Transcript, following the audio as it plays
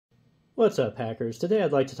What's up, hackers? Today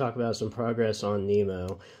I'd like to talk about some progress on NEMO.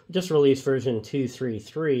 We just released version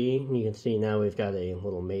 2.3.3, and you can see now we've got a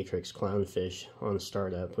little matrix clownfish on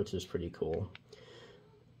startup, which is pretty cool.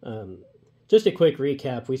 Just a quick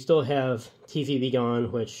recap, we still have TV Be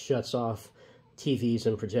Gone, which shuts off TVs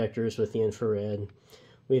and projectors with the infrared.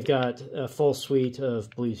 We've got a full suite of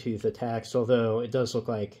Bluetooth attacks, although it does look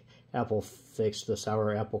like Apple fixed the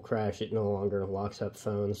sour apple crash. It no longer locks up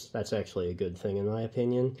phones. That's actually a good thing in my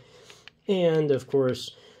opinion. And of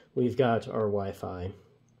course, we've got our Wi-Fi.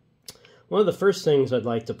 One of the first things I'd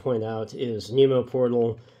like to point out is NEMO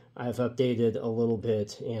Portal. I've updated a little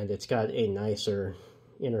bit, and it's got a nicer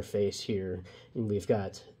interface here. And we've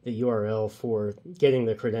got the URL for getting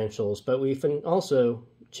the credentials, but we've also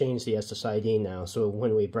changed the SSID now. So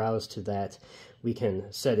when we browse to that, we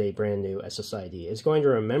can set a brand new SSID. It's going to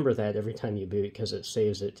remember that every time you boot because it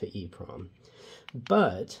saves it to EEPROM.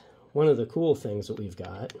 But one of the cool things that we've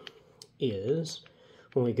got is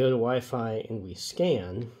when we go to Wi-Fi and we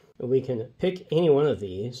scan, we can pick any one of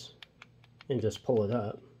these and just pull it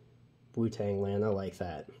up. Wu-Tang Land, I like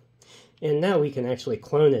that. And now we can actually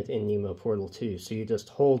clone it in NEMO Portal too. So you just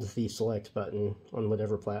hold the select button on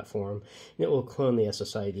whatever platform, and it will clone the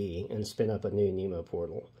SSID and spin up a new NEMO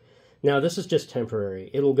Portal. Now this is just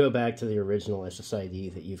temporary. It'll go back to the original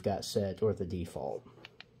SSID that you've got set, or the default.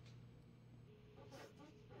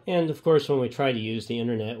 And of course, when we try to use the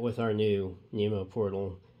internet with our new NEMO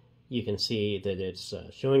Portal, you can see that it's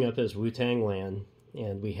showing up as Wu-Tang Land,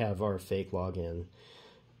 and we have our fake login.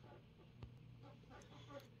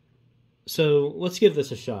 So let's give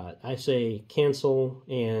this a shot. I say cancel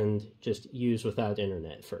and just use without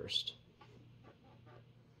internet first.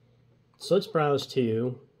 So let's browse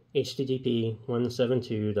to http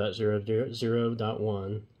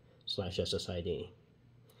 172.0.0.1/SSID.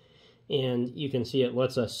 And you can see it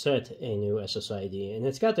lets us set a new SSID. And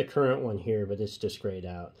it's got the current one here, but it's just grayed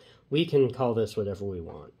out. We can call this whatever we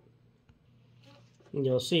want. And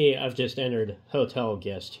you'll see I've just entered hotel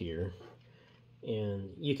guest here. And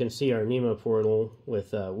you can see our NEMO Portal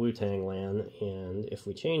with Wu-Tang Land. And if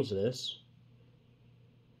we change this,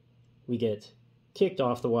 we get kicked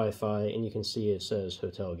off the Wi-Fi, and you can see it says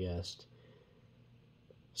hotel guest.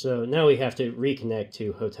 So now we have to reconnect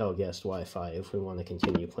to hotel guest Wi-Fi if we want to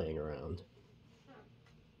continue playing around.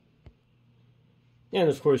 And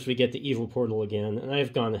of course we get the evil portal again, and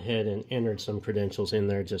I've gone ahead and entered some credentials in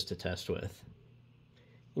there just to test with.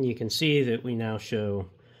 And you can see that we now show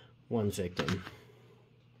one victim.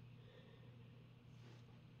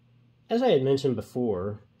 As I had mentioned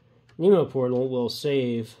before, NEMO Portal will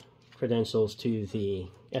save credentials to the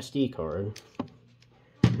SD card.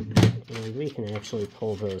 And we can actually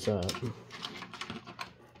pull those up.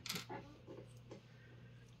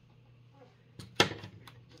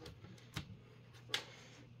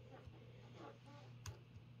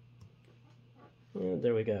 And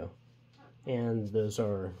there we go. And those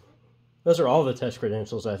are all the test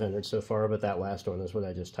credentials I've entered so far, but that last one is what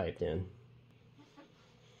I just typed in.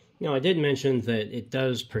 Now I did mention that it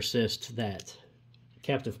does persist that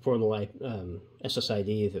captive portal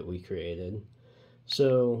SSID that we created.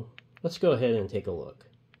 So let's go ahead and take a look.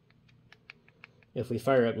 If we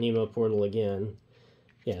fire up NEMO Portal again,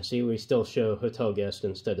 yeah, see we still show hotel guest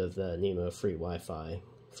instead of the NEMO free Wi-Fi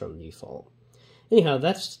from default. Anyhow,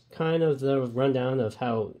 that's kind of the rundown of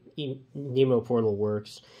how NEMO Portal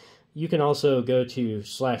works. You can also go to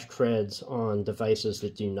 /creds on devices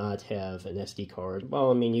that do not have an SD card.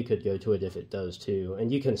 Well, I mean, you could go to it if it does too, and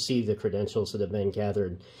you can see the credentials that have been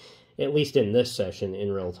gathered, at least in this session,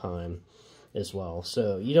 in real time as well.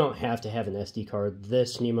 So you don't have to have an SD card.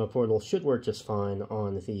 This NEMO Portal should work just fine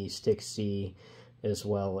on the Stick C as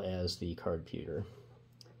well as the card computer.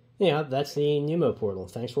 Yeah, that's the NEMO Portal.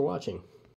 Thanks for watching.